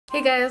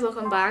Hey guys,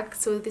 welcome back.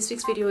 So this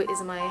week's video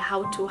is my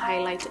how to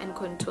highlight and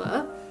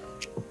contour.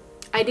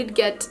 I did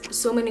get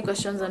so many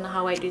questions on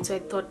how I do it, so I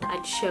thought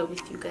I'd share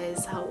with you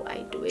guys how I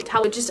do it.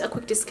 Just a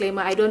quick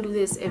disclaimer, I don't do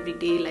this every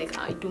day like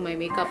I do my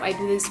makeup. I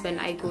do this when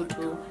I go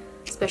to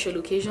special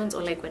occasions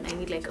or like when I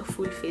need like a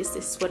full face.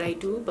 This is what I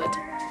do, but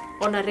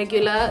on a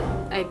regular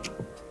I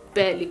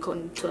barely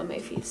contour my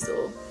face.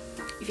 So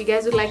if you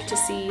guys would like to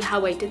see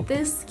how I did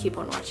this, keep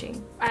on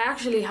watching. I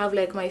actually have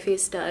like my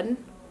face done,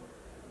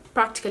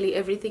 practically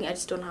everything. I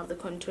just don't have the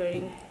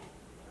contouring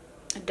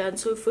done.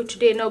 So for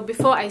today, now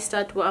before I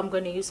start what I'm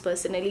going to use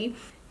personally,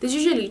 there's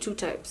usually two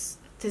types.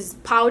 There's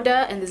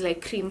powder and there's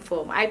like cream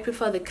form. I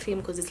prefer the cream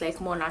because it's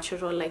like more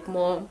natural, like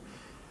more,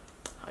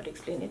 how to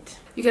explain it,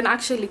 you can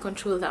actually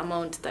control the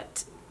amount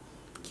that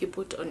you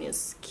put on your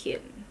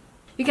skin.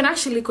 You can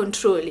actually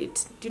control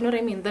it, do you know what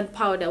I mean? Then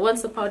powder,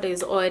 once the powder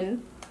is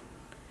on,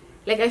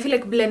 like I feel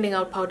like blending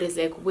out powder is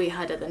like way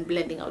harder than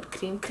blending out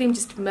cream. Cream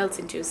just melts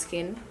into your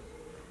skin.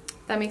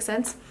 That makes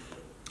sense.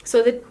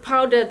 So the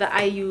powder that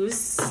I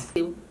use,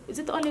 is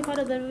it the only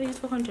powder that I use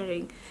for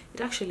contouring?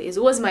 It actually is.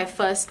 It was my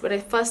first, when I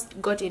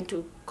first got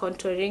into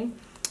contouring,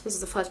 this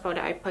is the first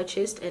powder I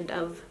purchased and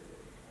I've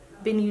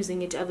been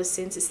using it ever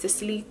since. It's the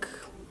Sleek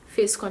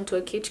Face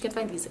Contour Kit. You can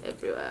find these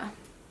everywhere.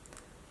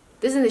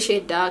 This is in the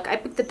shade dark. I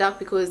picked the dark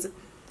because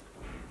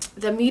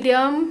the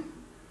medium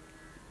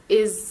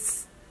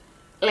is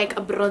like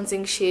a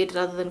bronzing shade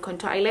rather than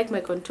contour. I like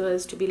my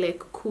contours to be like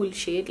cool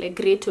shade, like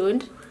grey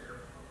toned,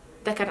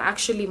 that can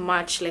actually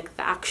match like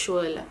the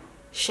actual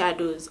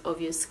shadows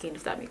of your skin,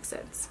 if that makes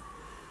sense.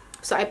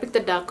 So I picked the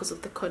dark because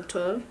of the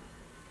contour.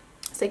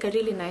 It's like a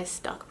really nice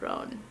dark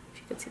brown, if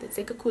you can see that. It's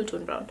like a cool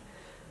tone brown,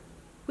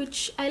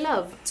 which I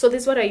love. So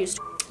this is what I used.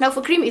 Now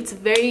for cream, it's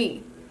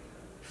very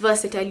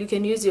versatile. You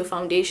can use your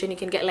foundation, you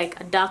can get like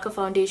a darker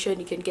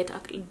foundation, you can get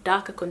a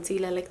darker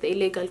concealer like the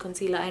L.A Girl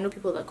concealer. I know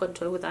people that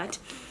contour with that.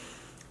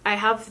 I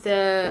have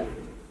the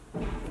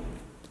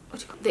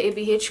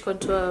ABH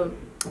contour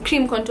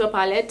cream contour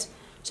palette,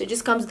 so it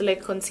just comes with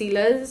like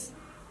concealers,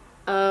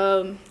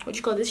 what do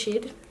you call this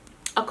shade,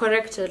 a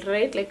corrector,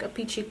 right? Like a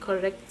peachy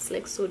correct. It's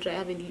like so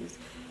dry.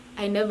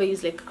 I never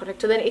use like a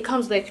corrector. Then it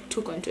comes like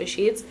two contour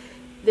shades.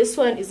 This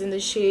one is in the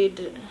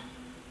shade,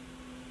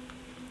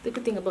 the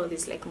good thing about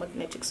this, like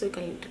magnetic, so you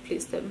can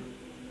replace them.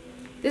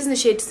 This is in the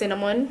shade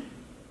Cinnamon.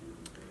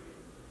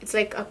 It's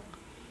like a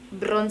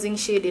bronzing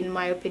shade in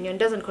my opinion.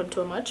 Doesn't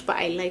contour much, but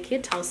I like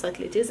it how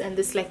subtle it is. And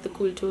this like the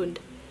cool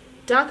toned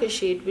darker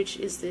shade, which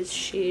is this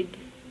shade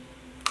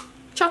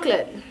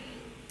Chocolate.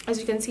 As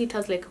you can see, it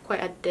has like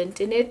quite a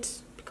dent in it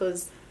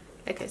because,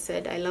 like I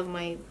said, I love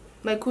my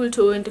cool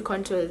toned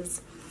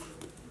contours.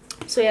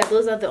 So yeah,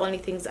 those are the only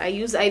things I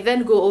use. I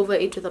then go over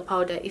it with a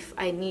powder if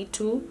I need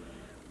to,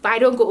 but I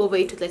don't go over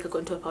it with like a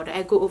contour powder.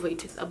 I go over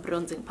it with a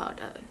bronzing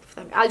powder.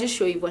 I'll just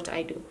show you what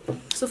I do.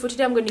 So for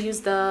today, I'm going to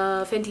use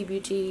the Fenty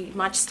Beauty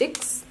Match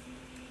Sticks,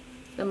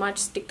 the Match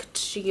Stick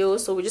Trio.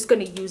 So we're just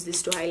going to use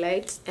this to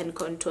highlight and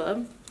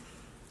contour.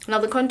 Now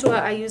the contour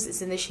I use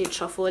is in the shade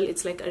Truffle.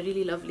 It's like a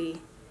really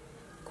lovely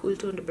cool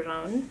toned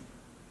brown.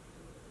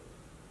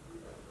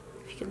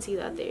 If you can see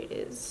that, there it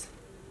is.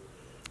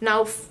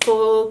 Now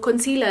for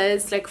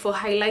concealers, like for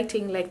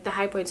highlighting like the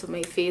high points of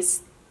my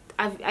face,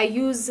 I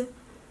use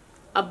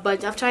a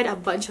bunch. I've tried a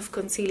bunch of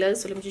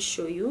concealers, so let me just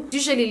show you.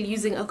 Usually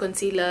using a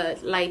concealer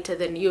lighter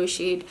than your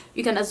shade,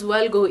 you can as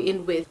well go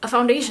in with a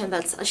foundation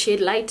that's a shade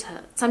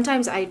lighter.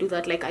 Sometimes I do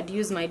that, like I'd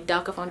use my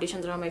darker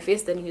foundations around my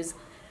face, then use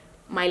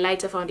my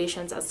lighter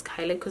foundations as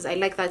highlight because I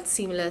like that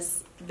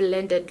seamless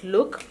blended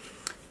look.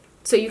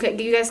 So you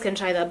guys can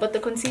try that. But the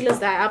concealers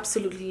that I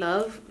absolutely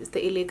love is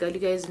the L.A Girl. You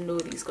guys know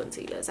these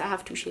concealers. I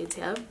have two shades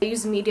here. I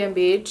use medium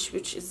beige,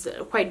 which is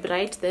quite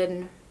bright.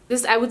 Then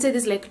this, I would say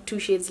this is like 2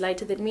 shades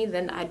lighter than me.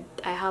 Then I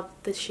have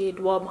the shade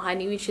Warm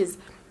Honey, which is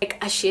like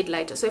a shade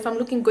lighter. So if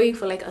I'm going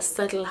for like a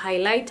subtle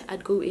highlight,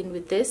 I'd go in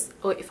with this.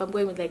 Or if I'm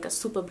going with like a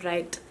super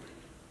bright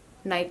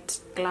night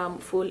glam,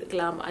 full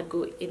glam, I'd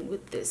go in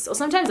with this. Or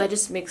sometimes I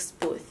just mix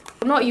both.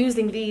 I'm not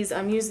using these.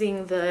 I'm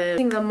using the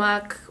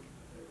MAC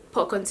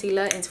Pot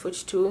Concealer in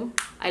 42.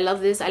 I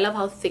love this. I love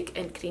how thick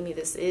and creamy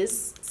this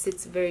is.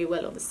 Sits very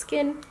well on the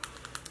skin.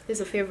 This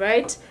is a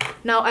favorite.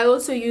 Now I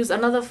also use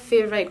another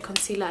favorite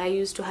concealer I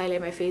use to highlight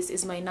my face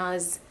is my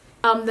NARS.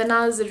 The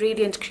NARS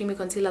Radiant Creamy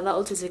Concealer. That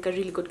also is like a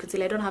really good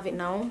concealer. I don't have it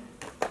now.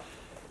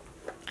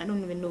 I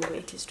don't even know where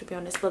it is, to be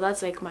honest, but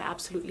that's like my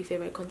absolutely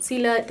favorite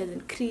concealer. It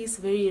doesn't crease,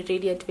 very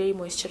radiant, very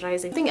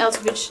moisturizing. Something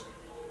else which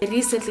I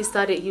recently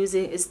started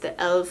using is the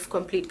e.l.f.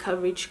 Complete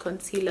Coverage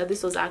Concealer.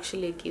 This was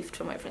actually a gift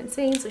from my friend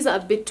saying, so these are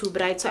a bit too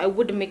bright, so I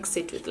would mix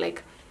it with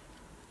like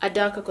a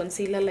darker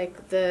concealer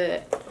like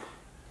the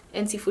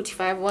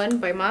NC45 one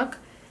by MAC,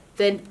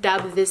 then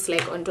dab this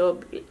like on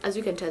top. As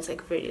you can tell, it's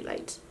like very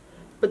light,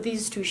 but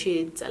these two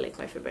shades are like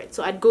my favorite,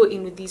 so I'd go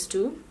in with these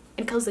two.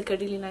 It comes like a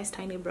really nice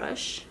tiny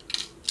brush.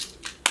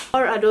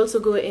 Or I'd also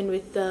go in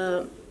with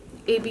the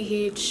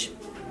ABH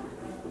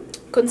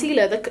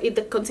concealer.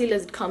 The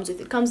concealers it comes with,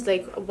 it comes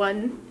like a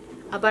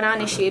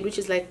banana shade, which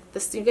is like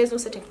this, you guys know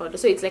setting powder,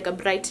 so it's like a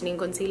brightening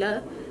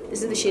concealer.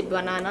 This is the shade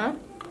Banana.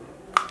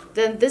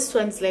 Then this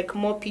one's like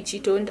more peachy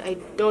toned. I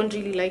don't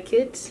really like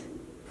it.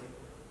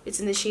 It's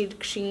in the shade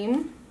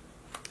Cream.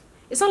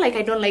 It's not like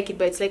I don't like it,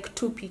 but it's like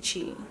too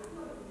peachy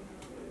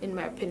in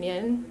my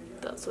opinion.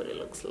 That's what it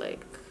looks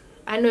like.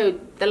 I know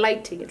the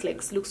lighting, it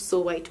like looks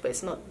so white, but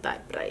it's not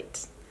that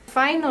bright.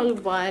 Final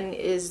one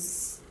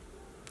is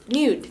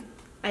Nude.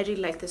 I really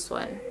like this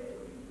one.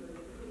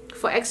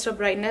 For extra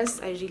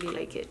brightness, I really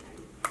like it.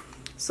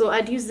 So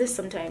I'd use this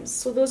sometimes.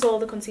 So those are all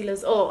the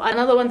concealers. Oh,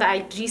 another one that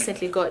I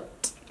recently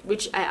got,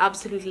 which I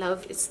absolutely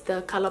love, is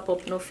the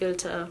ColorPop No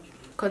Filter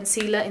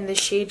concealer in the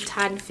shade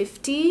Tan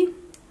 50.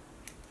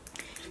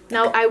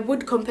 Now I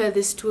would compare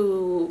this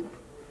to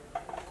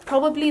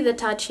probably the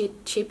Tarte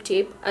Shape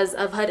Tape, as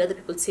I've heard other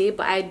people say,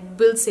 but I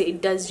will say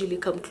it does really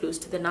come close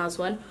to the NARS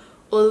one,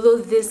 although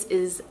this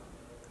is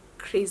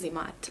crazy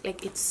matte.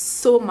 Like, it's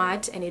so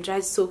matte and it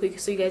dries so quick,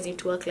 so you guys need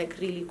to work like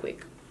really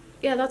quick.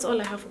 Yeah, that's all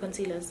I have for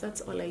concealers.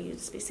 That's all I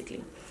use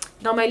basically.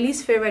 Now my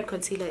least favorite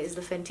concealer is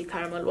the Fenty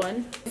Caramel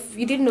one. If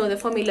you didn't know, the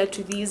formula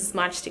to these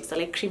match sticks are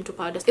like cream to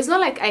powder. It's not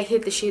like I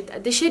hate the shade.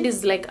 The shade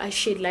is like a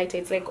shade lighter.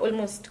 It's like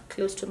almost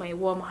close to my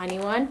Warm Honey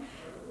one,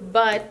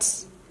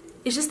 but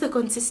it's just the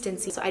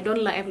consistency. So I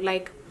don't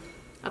like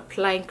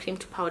applying cream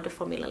to powder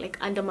formula like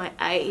under my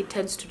eye. It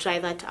tends to dry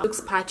that out. It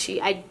looks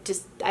patchy. I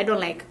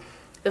don't like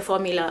the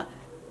formula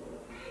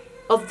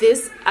of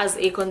this as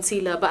a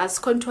concealer, but as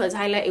contour, as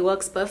highlight, it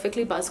works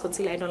perfectly. But as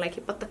concealer, I don't like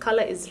it. But the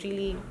color is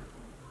really,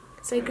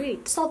 it's like great.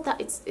 It's not that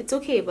it's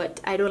okay,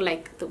 but I don't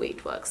like the way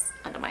it works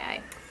under my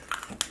eye.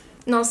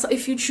 Now, so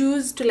if you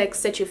choose to like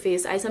set your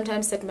face, I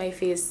sometimes set my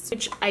face,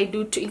 which I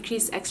do to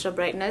increase extra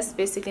brightness,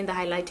 basically in the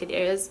highlighted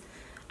areas.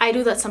 I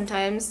do that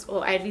sometimes,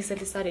 or I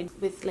recently started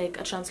with like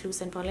a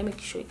translucent powder. Let me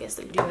show you guys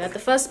doing that. The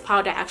first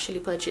powder I actually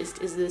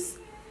purchased is this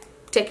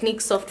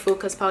Technique Soft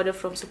Focus powder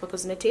from Super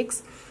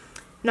Cosmetics.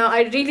 Now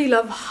I really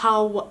love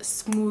how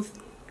smooth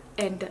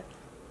and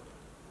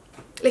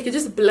like it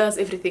just blurs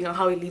everything and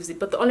how it leaves it.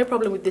 But the only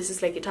problem with this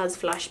is like it has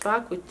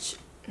flashback, which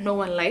no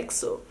one likes.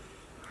 So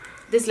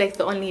this is like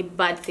the only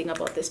bad thing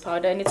about this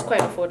powder, and it's quite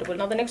affordable.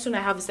 Now the next one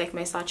I have is like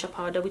my Sacha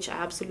powder, which I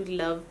absolutely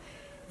love.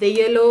 The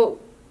yellow,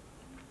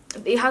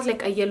 it has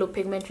like a yellow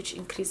pigment which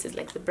increases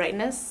like the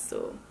brightness,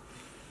 so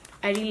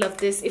I really love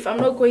this. If I'm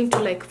not going to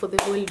like for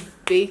the whole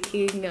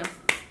baking, I'm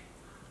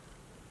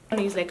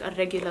gonna use like a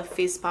regular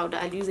face powder.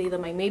 I'll use either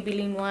my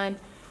Maybelline one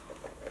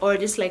or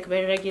just like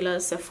very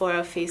regular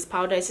Sephora face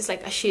powder. It's just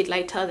like a shade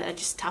lighter that I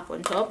just tap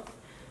on top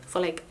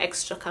for like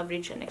extra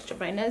coverage and extra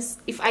brightness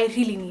if I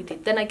really need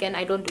it. Then again,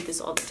 I don't do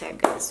this all the time,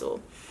 guys,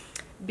 so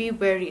be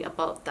wary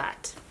about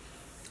that.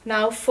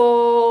 Now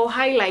for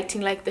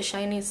highlighting, like the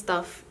shiny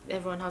stuff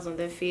everyone has on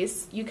their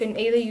face, you can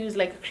either use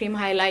like a cream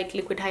highlight,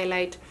 liquid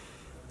highlight,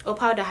 or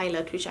powder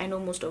highlight, which I know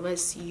most of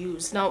us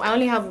use. Now I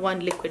only have one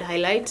liquid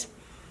highlight,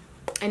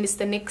 and it's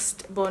the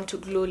NYX Born to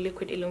Glow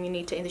Liquid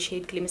Illuminator in the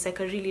shade Gleam. It's like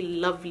a really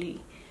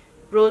lovely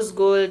rose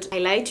gold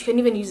highlight. You can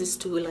even use this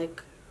to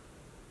like,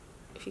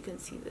 if you can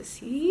see this,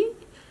 see,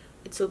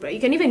 it's so bright. You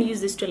can even use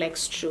this to like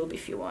strobe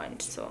if you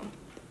want. So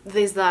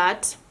there's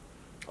that.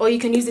 Or you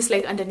can use this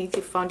like underneath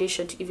your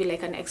foundation to give you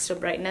like an extra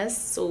brightness.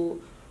 So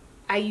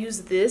I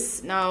use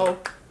this. Now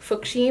for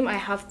cream, I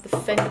have the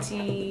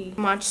Fenty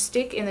Match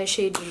Stick in the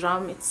shade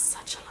Rum. It's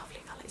such a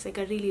lovely color. It's like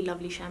a really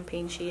lovely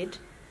champagne shade.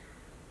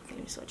 Okay,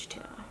 let me swatch it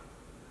here.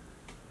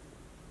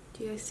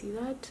 Do you guys see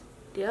that?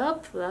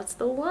 Yep, that's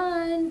the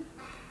one.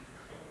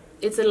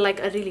 It's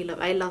like I really love.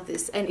 I love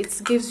this, and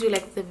it gives you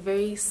like the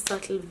very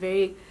subtle,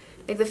 very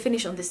like the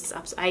finish on this is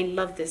absolutely. I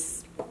love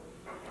this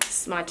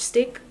match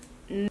stick.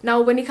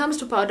 Now when it comes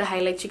to powder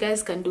highlights, you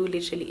guys can do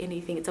literally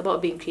anything. It's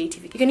about being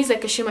creative. You can use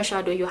like a shimmer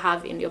shadow you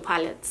have in your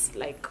palettes,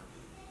 like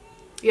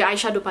your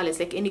eyeshadow palettes,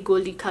 like any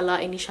goldy color,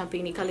 any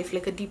champagne color, if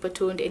like a deeper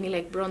toned, any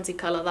like bronzy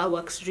color, that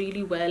works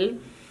really well.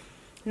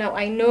 Now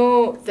I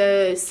know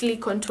the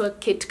Sleek Contour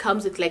Kit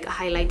comes with like a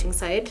highlighting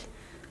side.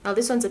 Now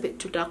this one's a bit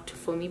too dark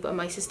for me, but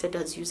my sister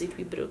does use it.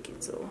 We broke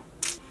it, so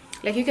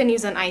like you can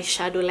use an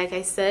eyeshadow. Like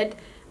I said,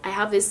 I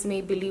have this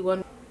Maybelline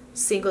one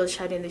single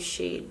shade in the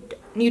shade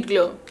Nude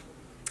Glow.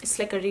 It's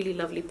like a really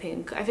lovely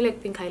pink. I feel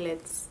like pink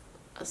highlights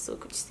are so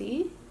good.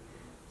 See,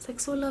 it's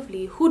like so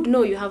lovely. Who'd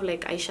know you have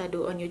like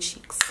eyeshadow on your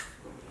cheeks?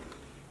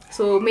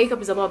 So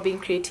makeup is about being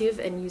creative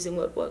and using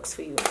what works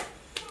for you.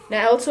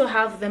 Now I also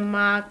have the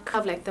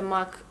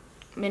MAC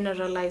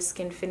Mineralized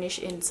Skin Finish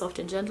in Soft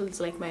and Gentle. It's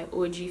like my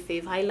OG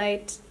fave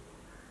highlight.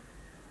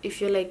 If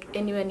you're like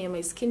anywhere near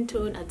my skin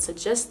tone, I'd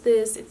suggest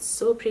this. It's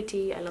so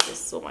pretty. I love this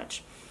so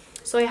much.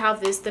 So I have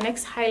this. The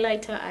next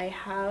highlighter I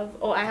have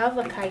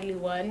a Kylie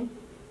one,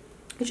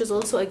 which is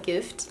also a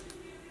gift.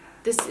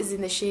 This is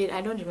in the shade,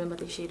 I don't remember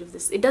the shade of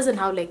this. It doesn't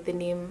have like the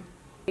name.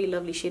 Very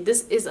lovely shade.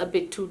 This is a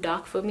bit too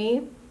dark for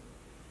me,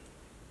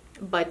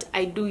 but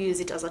I do use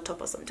it as a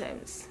topper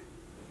sometimes.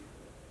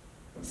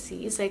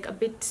 See, it's like a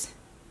bit.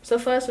 So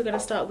first we're gonna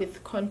start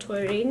with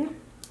contouring.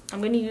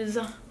 I'm gonna use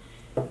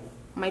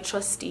my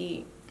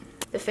trusty,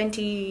 the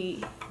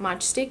Fenty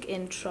Match Stick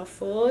in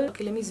Truffle.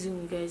 Okay, let me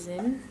zoom you guys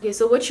in. Okay,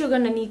 so what you're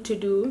gonna need to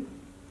do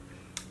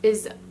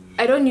is,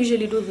 I don't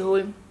usually do the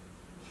whole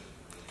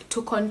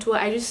to contour,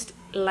 I just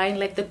line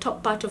like the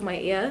top part of my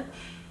ear,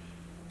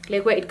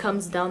 like where it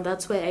comes down,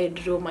 that's where I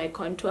draw my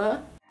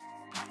contour.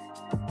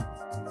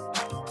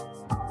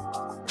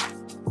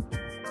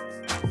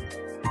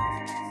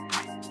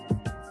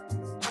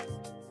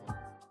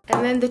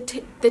 And then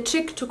the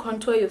trick to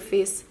contour your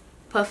face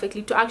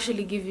perfectly, to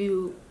actually give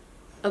you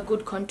a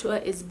good contour,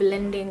 is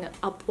blending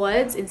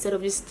upwards instead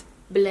of just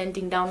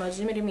blending downwards.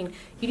 You know what I mean?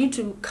 You need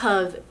to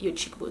curve your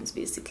cheekbones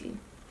basically.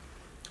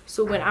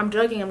 So when I'm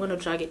dragging, I'm going to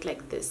drag it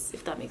like this,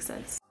 if that makes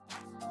sense.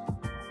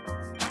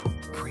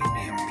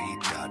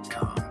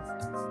 Premiumbeat.com.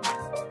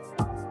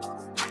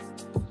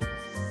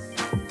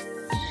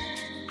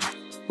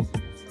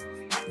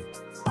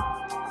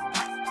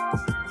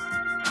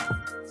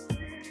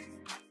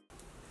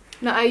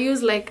 Now I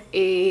use like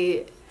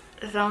a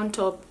round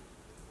top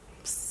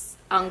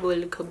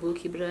angle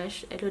kabuki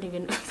brush. I don't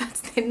even know if that's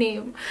the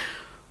name,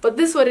 but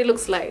this is what it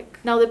looks like.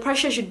 Now the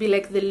pressure should be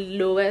like the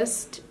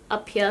lowest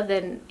up here,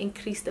 then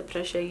increase the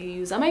pressure you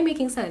use. Am I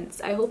making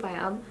sense? I hope I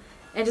am.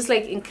 And just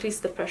like increase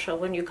the pressure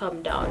when you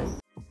come down.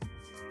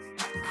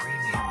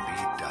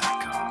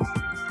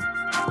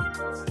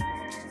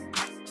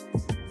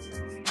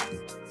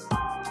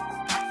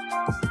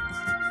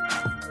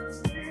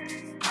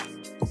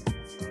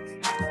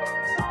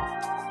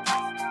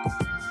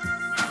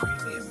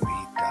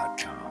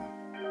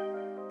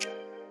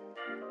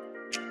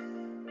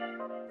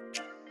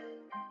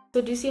 So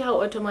do you see how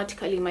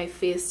automatically my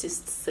face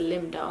just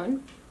slimmed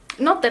down?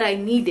 Not that I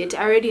need it,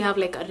 I already have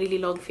like a really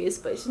long face,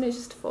 but you know,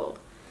 just for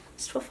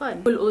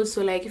fun.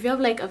 Also, like if you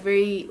have like a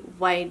very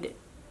wide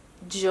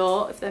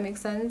jaw, if that makes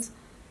sense,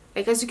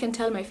 like as you can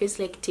tell, my face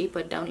like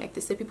tapered down like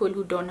this. The people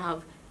who don't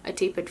have a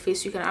tapered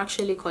face, you can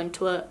actually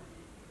contour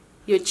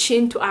your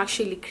chin to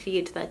actually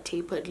create that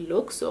tapered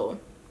look. So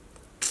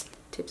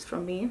tips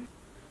from me.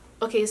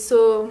 Okay,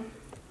 so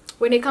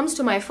when it comes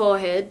to my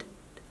forehead,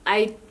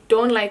 I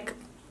don't like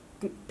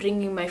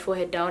bringing my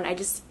forehead down. I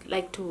just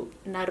like to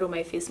narrow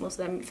my face most of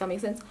the time, if that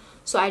makes sense.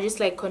 So I just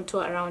like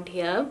contour around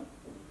here.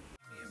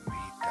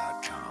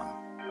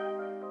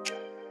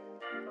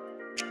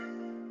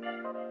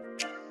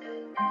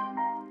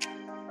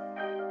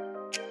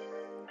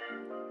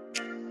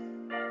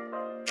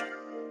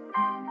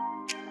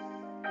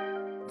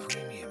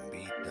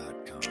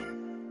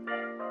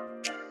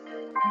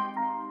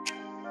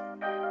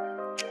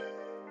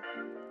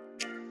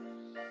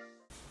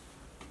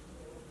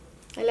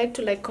 I like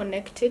to like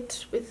connect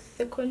it with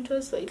the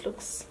contour so it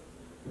looks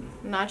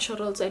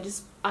natural. So I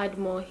just add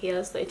more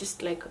here so it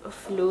just like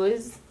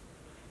flows.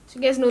 So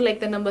you guys know like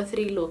the number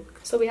 3 look.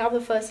 So we have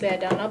the first layer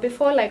down. Now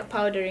before like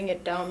powdering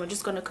it down, we're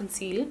just gonna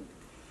conceal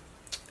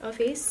our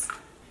face.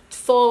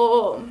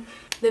 For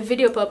the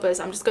video purpose,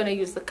 I'm just gonna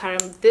use the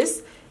caramel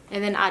this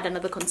and then add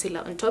another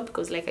concealer on top,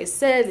 because like I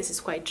said, this is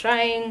quite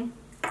drying.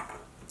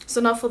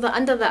 So now for the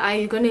under the eye,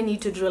 you're gonna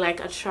need to draw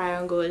like a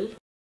triangle.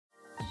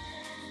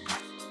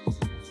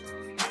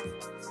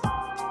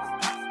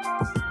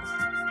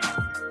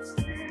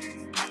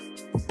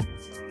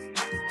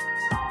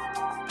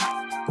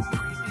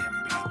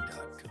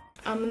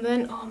 And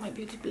then, oh, my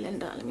beauty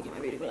blender, let me get my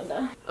beauty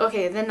blender.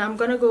 Okay, then I'm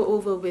gonna go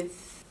over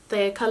with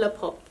the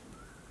ColorPop,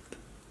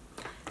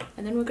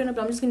 and then I'm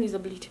just gonna use a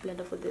beauty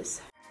blender for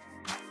this.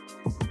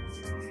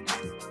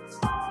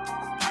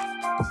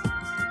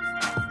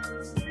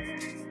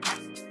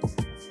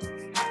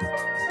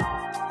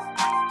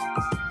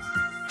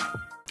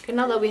 Okay,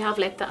 now that we have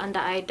like the under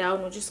eye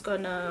down, we're just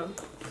gonna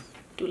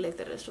do like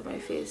the rest of my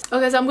face.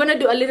 Okay, so I'm gonna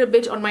do a little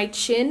bit on my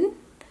chin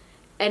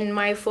and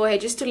my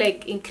forehead just to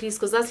like increase,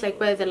 because that's like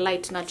where the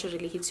light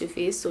naturally hits your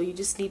face, so you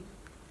just need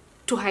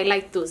to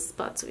highlight those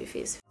parts of your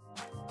face.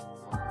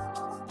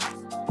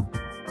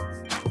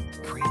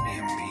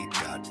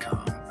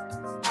 Premiumbeat.com.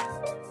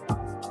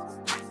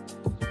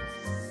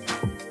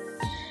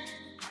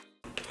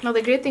 Now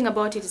the great thing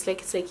about it is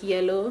like it's like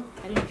yellow.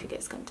 I don't know if you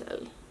guys can tell,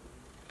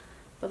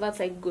 but that's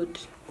like good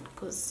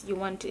because you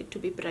want it to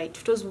be bright.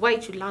 If it was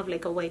white, you'd have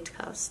like a white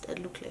cast and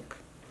look like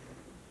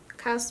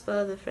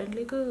Casper the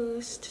Friendly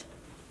Ghost.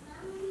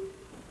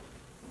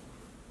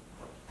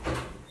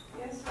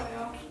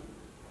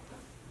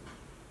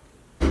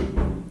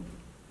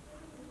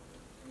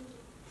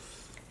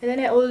 And then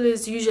I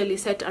always usually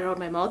set around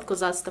my mouth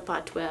because that's the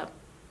part where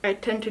I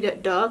tend to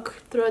get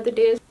dark throughout the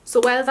day. So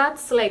while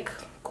that's like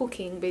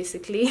cooking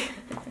basically,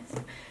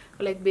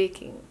 or like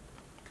baking.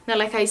 Now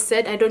like I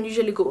said, I don't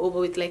usually go over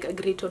with like a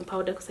grey tone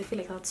powder because I feel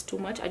like that's too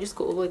much. I just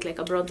go over with like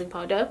a bronzing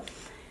powder.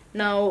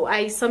 Now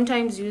I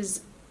sometimes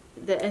use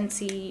the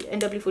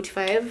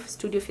NW45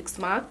 Studio Fix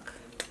Mark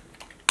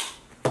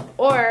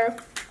or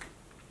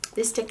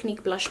this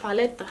Technique blush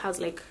palette that has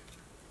like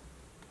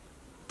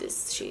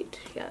this shade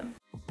here.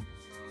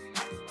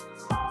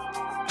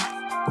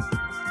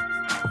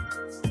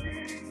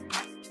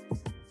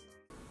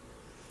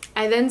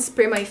 I then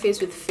spray my face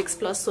with Fix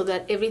Plus so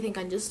that everything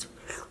can just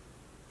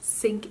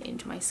sink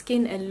into my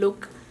skin and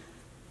look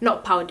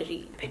not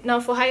powdery.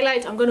 Now for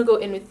highlight, I'm gonna go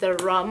in with the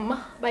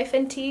Rum by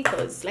Fenty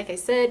because like I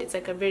said, it's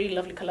like a very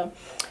lovely color.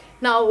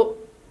 Now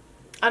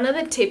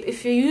another tip,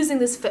 if you're using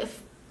this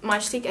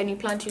matchstick and you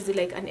plan to use it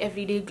like an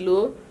everyday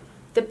glow,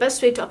 the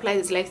best way to apply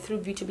is like through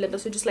beauty blender.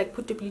 So just like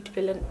put the beauty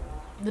blender,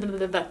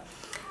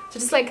 so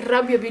just like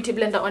rub your beauty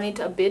blender on it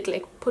a bit,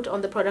 like put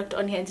on the product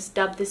on here and just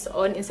dab this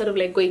on instead of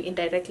like going in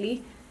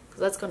directly, because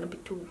that's gonna be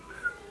too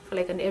for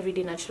like an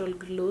everyday natural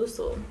glow.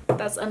 So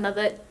that's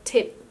another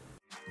tip.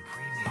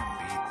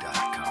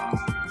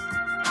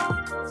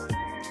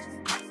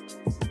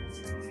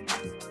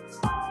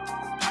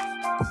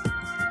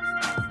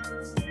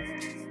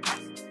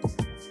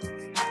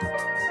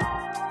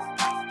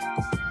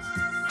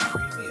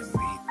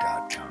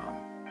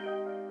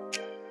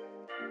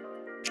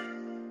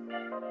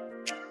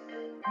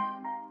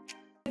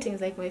 It's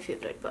like my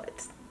favorite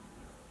part.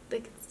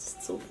 Like, it's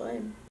just so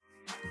fun.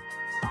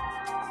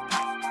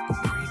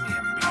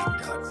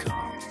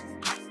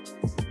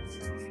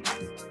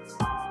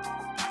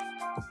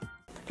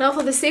 Now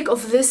for the sake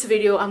of this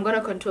video, I'm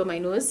gonna contour my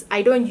nose.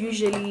 I don't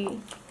usually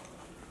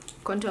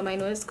contour my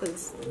nose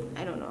because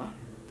I don't know,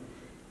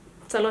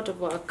 it's a lot of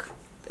work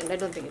and I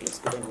don't think it looks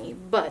good on me,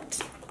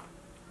 but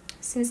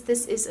since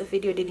this is a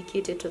video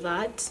dedicated to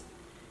that,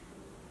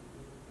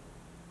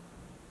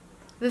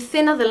 the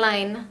thinner the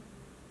line,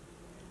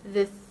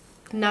 the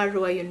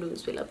narrower your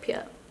nose will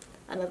appear.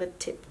 Another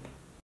tip.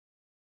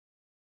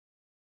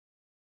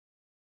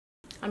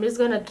 I'm just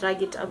gonna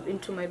drag it up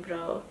into my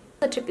brow.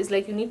 The tip is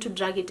like you need to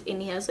drag it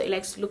in here so it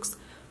like looks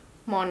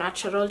more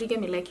natural. You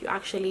get me? Like you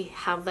actually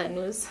have that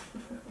nose.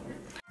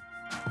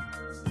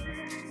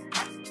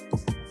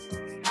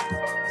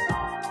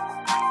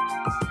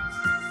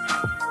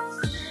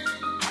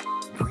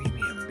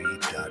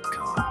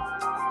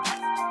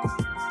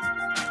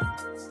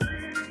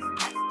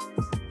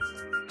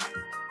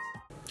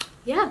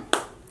 Yeah,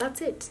 that's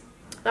it.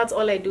 That's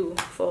all I do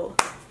for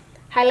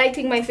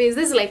highlighting my face.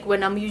 This is like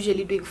when I'm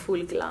usually doing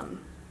full glam.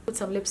 Put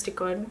some lipstick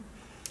on.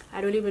 I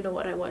don't even know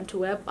what I want to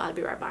wear, but I'll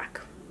be right back.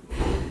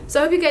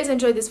 So I hope you guys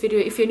enjoyed this video.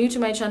 If you're new to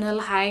my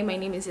channel, hi, my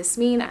name is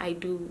Yasmin. I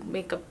do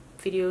makeup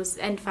videos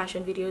and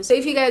fashion videos. So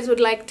if you guys would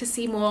like to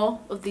see more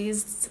of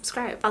these,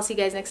 subscribe. I'll see you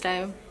guys next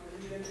time.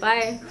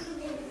 Bye.